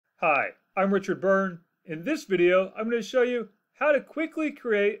Hi, I'm Richard Byrne. In this video, I'm going to show you how to quickly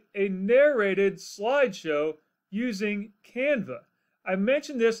create a narrated slideshow using Canva. I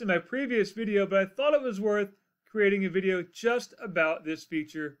mentioned this in my previous video, but I thought it was worth creating a video just about this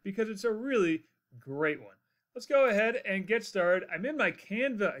feature because it's a really great one. Let's go ahead and get started. I'm in my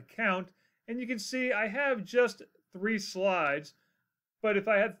Canva account, and you can see I have just 3 slides, but if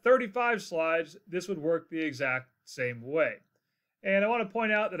I had 35 slides, this would work the exact same way. And I want to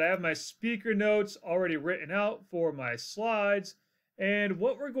point out that I have my speaker notes already written out for my slides. And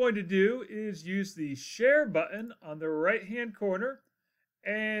what we're going to do is use the share button on the right-hand corner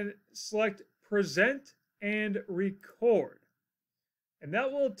and select present and record. And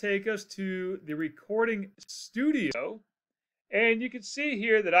that will take us to the recording studio. And you can see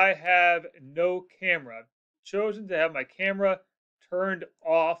here that I have no camera. I've chosen to have my camera turned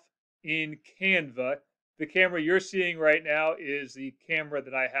off in Canva. The camera you're seeing right now is the camera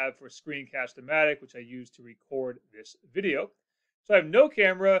that I have for Screencast-O-Matic, which I use to record this video. So I have no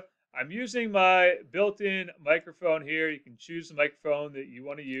camera. I'm using my built-in microphone here. You can choose the microphone that you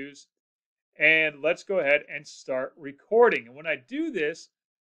want to use. And let's go ahead and start recording. And when I do this,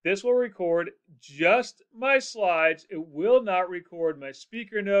 this will record just my slides. It will not record my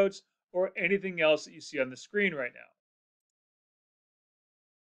speaker notes or anything else that you see on the screen right now.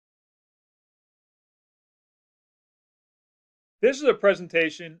 This is a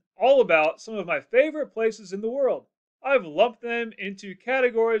presentation all about some of my favorite places in the world. I've lumped them into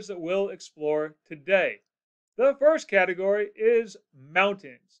categories that we'll explore today. The first category is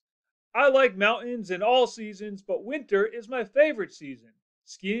mountains. I like mountains in all seasons, but winter is my favorite season.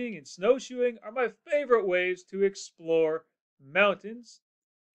 Skiing and snowshoeing are my favorite ways to explore mountains.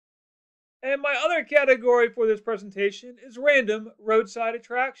 And my other category for this presentation is random roadside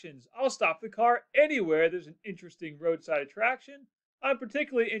attractions. I'll stop the car anywhere there's an interesting roadside attraction. I'm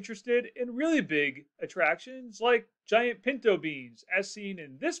particularly interested in really big attractions like giant pinto beans, as seen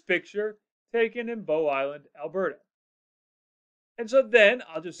in this picture taken in Bow Island, Alberta. And so then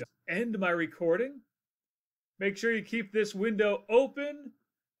I'll just end my recording. Make sure you keep this window open,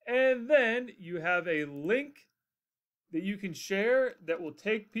 and then you have a link that you can share that will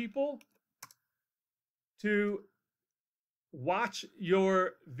take people to watch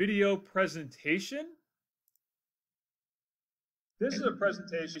your video presentation. This is a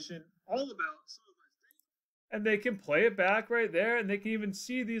presentation all about some of my things. And they can play it back right there, and they can even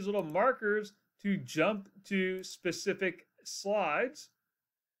see these little markers to jump to specific slides.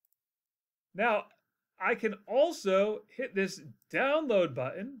 Now, I can also hit this download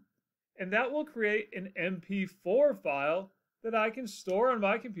button, and that will create an MP4 file that I can store on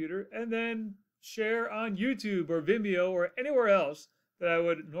my computer and then share on YouTube or Vimeo or anywhere else that I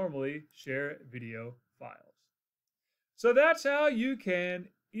would normally share video files. So that's how you can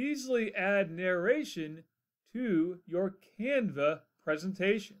easily add narration to your Canva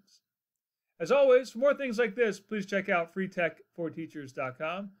presentations. As always, for more things like this, please check out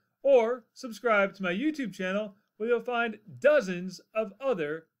freetech4teachers.com or subscribe to my YouTube channel where you'll find dozens of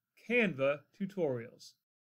other Canva tutorials.